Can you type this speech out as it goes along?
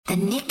The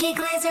Nikki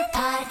Glaser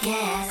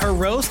Podcast. Her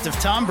roast of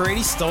Tom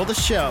Brady stole the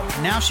show.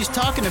 Now she's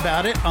talking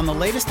about it on the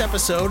latest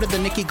episode of the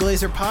Nikki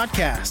Glaser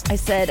Podcast. I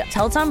said,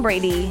 tell Tom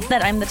Brady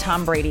that I'm the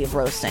Tom Brady of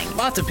roasting.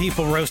 Lots of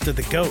people roasted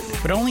the GOAT,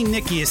 but only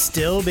Nikki is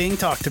still being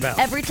talked about.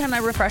 Every time I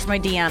refresh my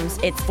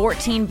DMs, it's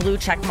 14 blue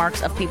check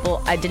marks of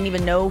people I didn't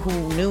even know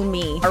who knew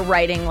me are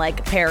writing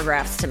like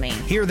paragraphs to me.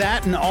 Hear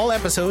that in all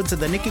episodes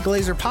of the Nikki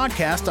Glaser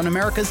Podcast on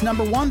America's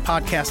 #1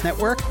 podcast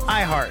network,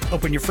 iHeart.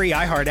 Open your free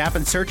iHeart app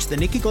and search the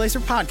Nikki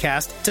Glaser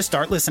Podcast to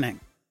start listening.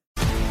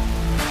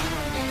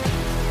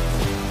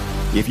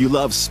 If you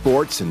love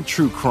sports and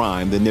true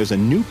crime, then there's a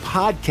new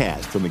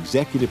podcast from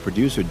executive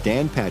producer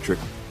Dan Patrick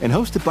and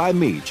hosted by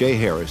me, Jay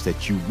Harris,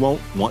 that you won't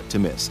want to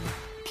miss.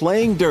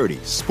 Playing Dirty: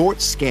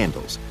 Sports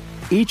Scandals.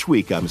 Each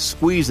week, I'm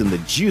squeezing the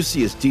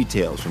juiciest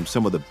details from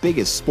some of the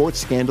biggest sports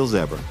scandals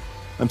ever.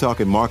 I'm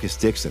talking Marcus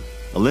Dixon,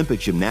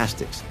 Olympic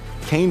gymnastics,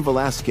 Cain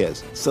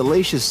Velasquez,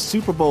 salacious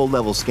Super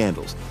Bowl-level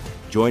scandals.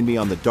 Join me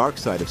on the dark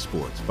side of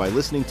sports by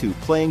listening to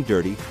Playing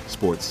Dirty: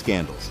 Sports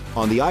Scandals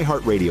on the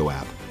iHeartRadio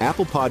app,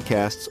 Apple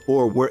Podcasts,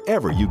 or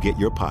wherever you get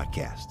your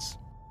podcasts.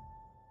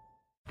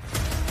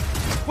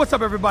 What's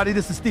up, everybody?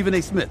 This is Stephen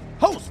A. Smith,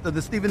 host of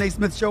the Stephen A.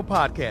 Smith Show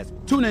podcast.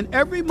 Tune in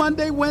every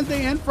Monday,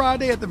 Wednesday, and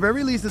Friday at the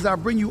very least as I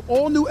bring you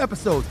all new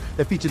episodes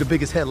that feature the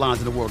biggest headlines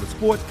in the world of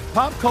sports,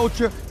 pop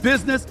culture,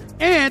 business,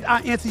 and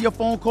I answer your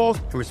phone calls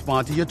and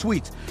respond to your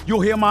tweets.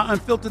 You'll hear my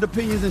unfiltered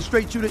opinions and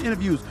straight-shooter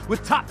interviews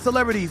with top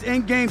celebrities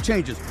and game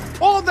changers.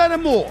 All that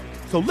and more.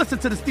 So listen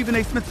to the Stephen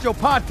A. Smith Show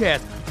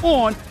podcast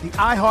on the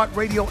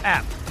iHeartRadio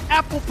app,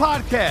 Apple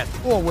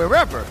Podcasts, or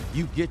wherever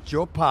you get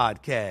your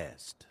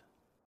podcast.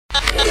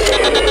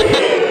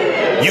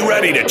 You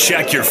ready to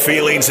check your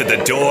feelings at the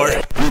door?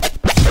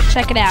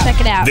 Check it out. Check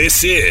it out.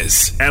 This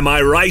is Am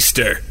I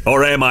Wrighster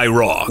or Am I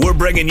Wrong? We're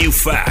bringing you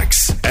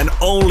facts and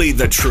only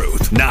the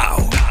truth. Now,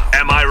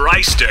 am I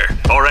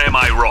Wrighster or am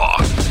I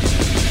wrong?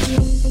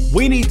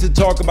 We need to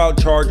talk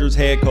about Chargers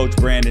head coach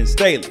Brandon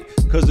Staley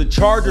because the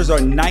Chargers are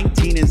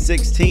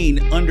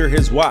 19-16 under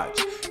his watch.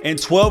 And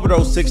 12 of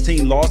those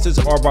 16 losses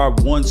are by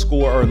one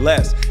score or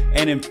less.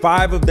 And in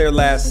 5 of their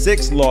last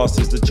 6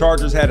 losses, the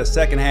Chargers had a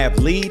second half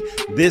lead.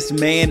 This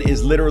man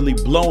is literally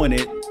blowing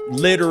it,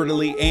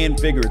 literally and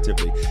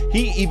figuratively.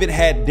 He even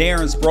had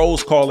Darren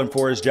Sproles calling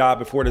for his job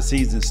before the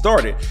season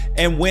started.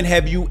 And when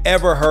have you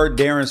ever heard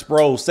Darren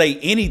Sproles say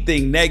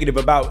anything negative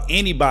about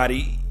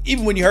anybody,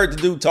 even when you heard the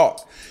dude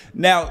talk?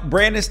 Now,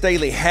 Brandon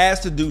Staley has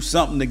to do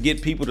something to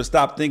get people to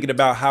stop thinking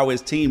about how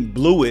his team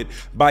blew it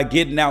by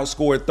getting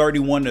outscored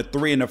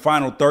 31-3 in the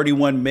final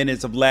 31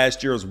 minutes of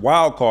last year's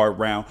wild card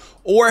round,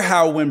 or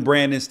how when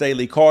Brandon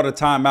Staley called a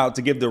timeout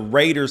to give the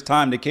Raiders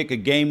time to kick a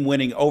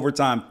game-winning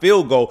overtime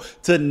field goal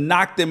to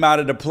knock them out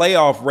of the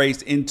playoff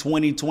race in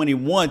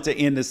 2021 to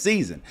end the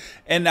season.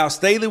 And now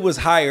Staley was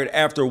hired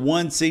after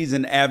one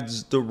season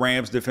as the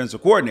Rams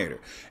defensive coordinator.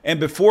 And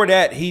before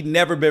that, he'd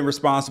never been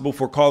responsible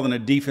for calling a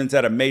defense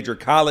at a major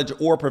college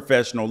or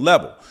professional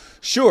level.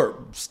 Sure,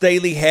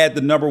 Staley had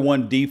the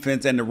 #1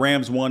 defense and the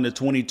Rams won the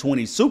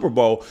 2020 Super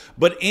Bowl,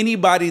 but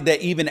anybody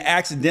that even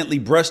accidentally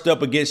brushed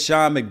up against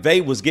Sean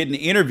McVay was getting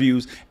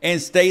interviews,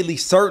 and Staley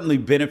certainly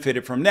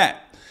benefited from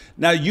that.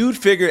 Now, you'd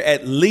figure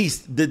at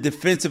least the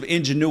defensive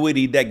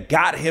ingenuity that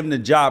got him the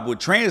job would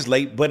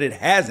translate, but it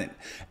hasn't.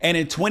 And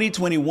in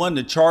 2021,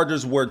 the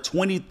Chargers were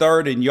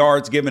 23rd in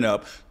yards given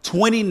up,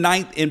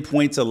 29th in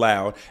points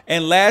allowed.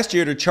 And last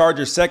year, the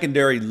Chargers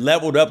secondary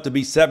leveled up to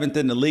be 7th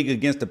in the league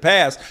against the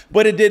pass,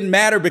 but it didn't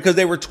matter because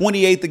they were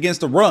 28th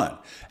against the run.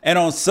 And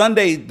on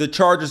Sunday, the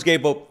Chargers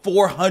gave up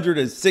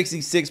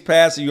 466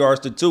 passing yards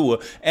to Tua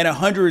and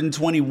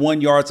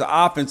 121 yards of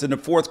offense in the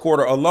fourth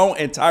quarter alone,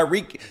 and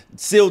Tyreek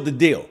sealed the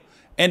deal.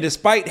 And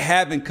despite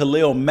having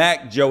Khalil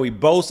Mack, Joey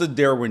Bosa,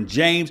 Derwin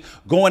James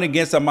going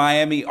against a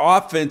Miami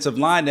offensive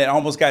line that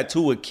almost got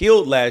Tua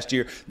killed last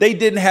year, they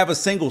didn't have a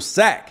single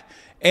sack.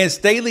 And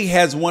Staley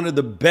has one of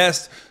the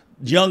best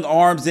young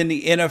arms in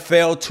the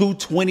NFL, 2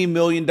 $20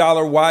 million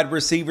wide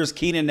receivers,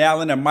 Keenan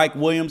Allen and Mike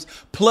Williams,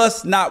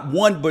 plus not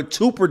one but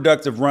 2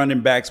 productive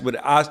running backs with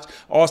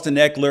Austin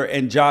Eckler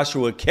and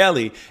Joshua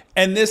Kelly.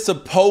 And this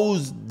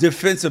supposed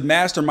defensive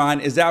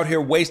mastermind is out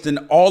here wasting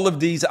all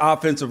of these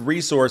offensive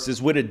resources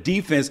with a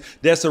defense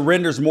that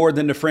surrenders more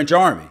than the French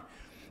army.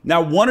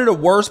 Now, one of the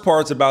worst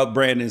parts about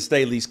Brandon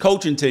Staley's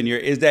coaching tenure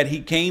is that he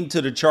came to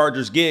the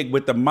Chargers gig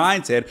with the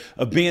mindset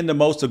of being the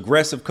most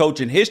aggressive coach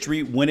in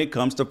history when it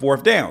comes to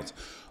fourth downs,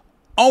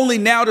 only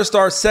now to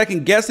start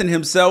second guessing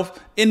himself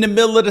in the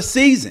middle of the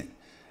season.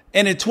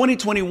 And in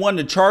 2021,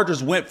 the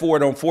Chargers went for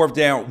it on fourth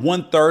down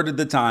 1/3 of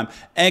the time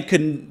and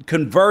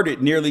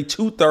converted nearly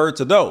 2/3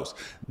 of those.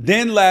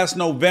 Then last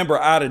November,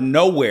 out of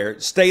nowhere,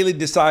 Staley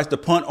decides to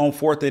punt on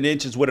 4th and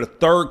inches with a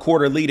third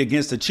quarter lead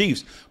against the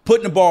Chiefs,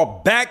 putting the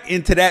ball back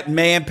into that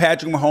man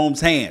Patrick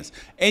Mahomes' hands.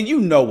 And you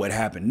know what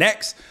happened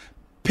next.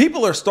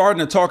 People are starting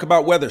to talk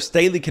about whether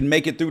Staley can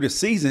make it through the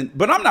season,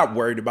 but I'm not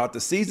worried about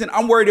the season.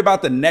 I'm worried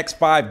about the next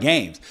 5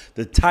 games.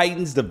 The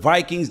Titans, the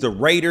Vikings, the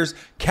Raiders,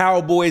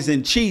 Cowboys,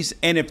 and Chiefs.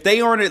 And if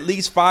they aren't at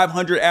least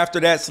 500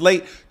 after that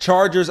slate,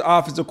 Chargers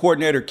offensive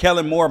coordinator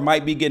Kellen Moore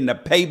might be getting a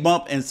pay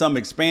bump and some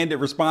expanded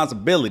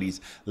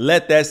responsibilities.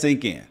 Let that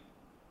sink in.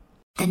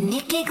 The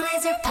Nikki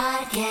Glaser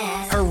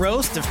Podcast. Her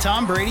roast of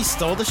Tom Brady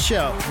stole the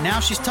show. Now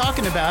she's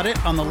talking about it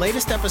on the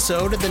latest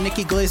episode of the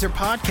Nikki Glaser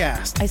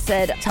Podcast. I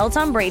said, tell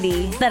Tom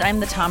Brady that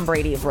I'm the Tom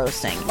Brady of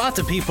roasting. Lots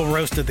of people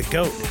roasted the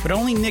GOAT, but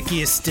only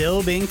Nikki is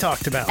still being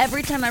talked about.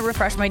 Every time I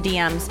refresh my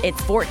DMs,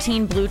 it's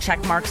 14 blue check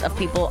marks of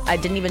people I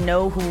didn't even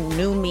know who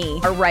knew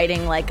me are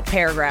writing like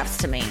paragraphs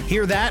to me.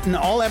 Hear that in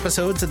all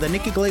episodes of the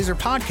Nikki Glaser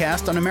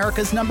Podcast on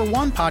America's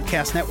 #1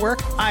 podcast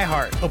network,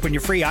 iHeart. Open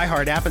your free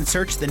iHeart app and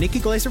search the Nikki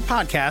Glaser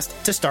Podcast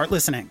to start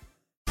listening.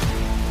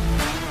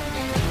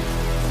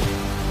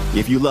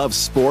 If you love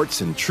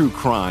sports and true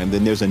crime,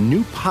 then there's a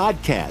new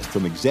podcast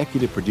from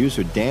executive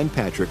producer Dan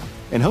Patrick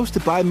and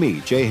hosted by me,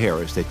 Jay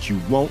Harris, that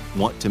you won't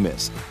want to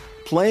miss.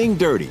 Playing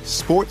Dirty: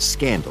 Sports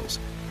Scandals.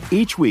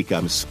 Each week,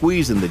 I'm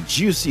squeezing the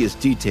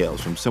juiciest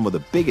details from some of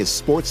the biggest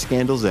sports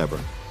scandals ever.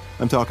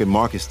 I'm talking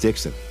Marcus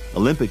Dixon,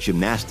 Olympic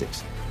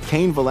gymnastics,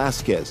 Cain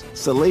Velasquez,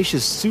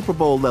 salacious Super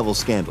Bowl-level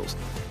scandals.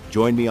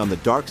 Join me on the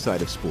dark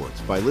side of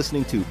sports by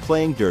listening to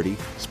Playing Dirty: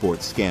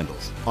 Sports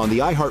Scandals on the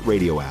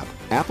iHeartRadio app,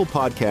 Apple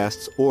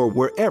Podcasts, or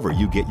wherever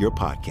you get your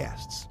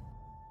podcasts.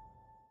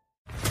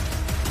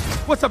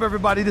 What's up,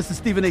 everybody? This is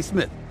Stephen A.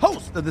 Smith,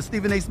 host of the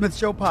Stephen A. Smith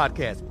Show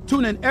podcast.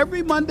 Tune in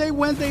every Monday,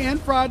 Wednesday, and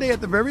Friday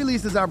at the very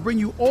least as I bring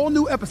you all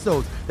new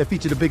episodes that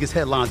feature the biggest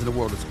headlines in the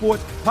world of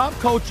sports, pop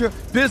culture,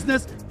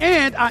 business,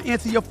 and I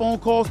answer your phone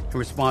calls and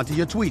respond to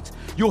your tweets.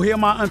 You'll hear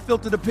my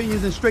unfiltered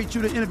opinions and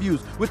straight-shooter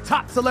interviews with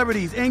top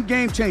celebrities and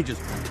game changers.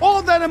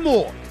 All that and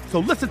more. So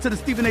listen to the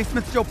Stephen A.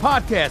 Smith Show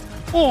podcast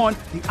on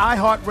the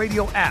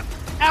iHeartRadio app,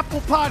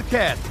 Apple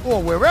Podcasts,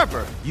 or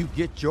wherever you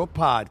get your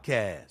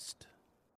podcasts.